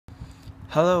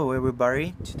Hello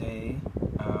everybody. Today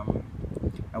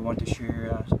I want to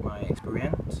share my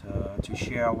experience to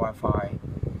share Wi-Fi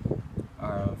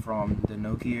from the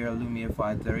Nokia Lumia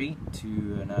 530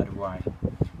 to another Wi.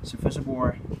 So first of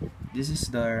all, this is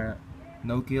the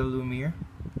Nokia Lumia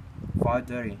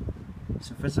 530.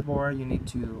 So first of all, you need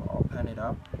to open it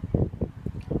up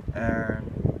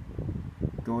and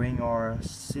going or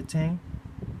sitting,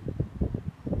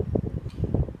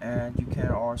 and you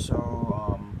can also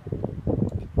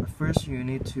but first you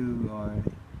need to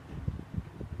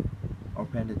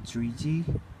open the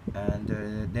 3G and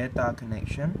the data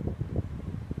connection,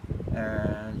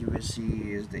 and you will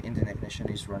see is the internet connection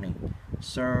is running.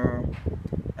 So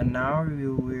and now we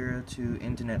will to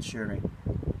internet sharing.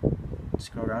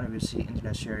 Scroll down, you will see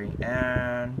internet sharing,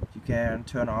 and you can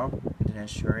turn off internet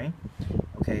sharing.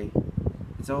 Okay,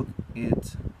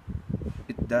 it's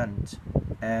done,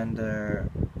 and the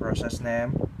process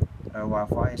name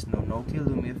Wi-Fi is Nokia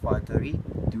Lumia 530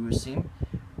 dual SIM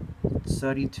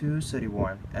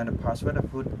 3231, and the password I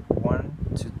put 1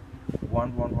 to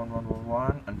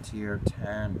 11111 until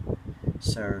 10.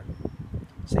 So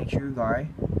thank you guys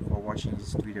for watching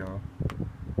this video.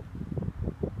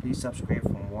 Please subscribe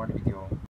for more video.